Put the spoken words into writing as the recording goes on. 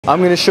I'm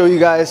going to show you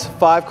guys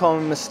 5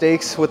 common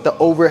mistakes with the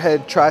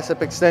overhead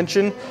tricep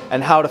extension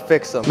and how to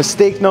fix them.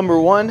 Mistake number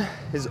 1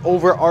 is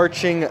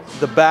overarching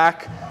the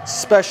back,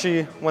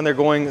 especially when they're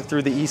going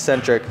through the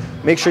eccentric.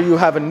 Make sure you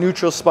have a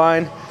neutral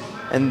spine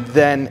and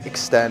then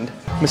extend.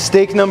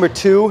 Mistake number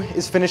 2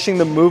 is finishing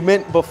the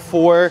movement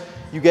before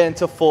you get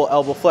into full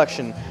elbow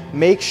flexion.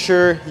 Make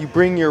sure you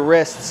bring your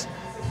wrists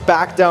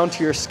back down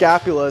to your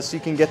scapula so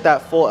you can get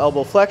that full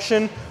elbow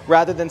flexion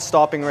rather than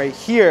stopping right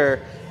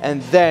here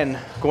and then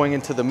going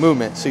into the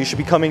movement. So you should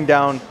be coming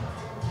down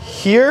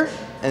here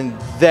and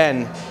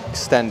then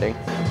extending.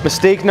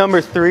 Mistake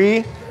number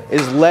 3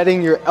 is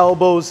letting your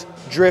elbows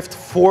drift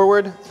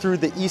forward through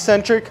the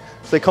eccentric.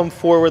 So they come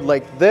forward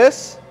like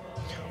this,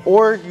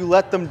 or you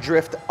let them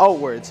drift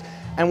outwards.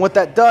 And what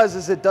that does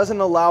is it doesn't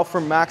allow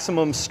for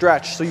maximum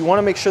stretch. So you want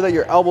to make sure that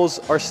your elbows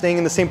are staying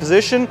in the same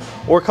position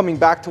or coming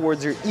back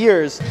towards your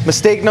ears.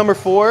 Mistake number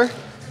 4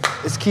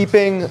 is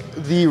keeping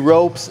the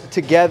ropes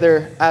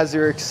together as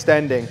you're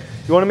extending.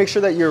 You want to make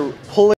sure that you're pulling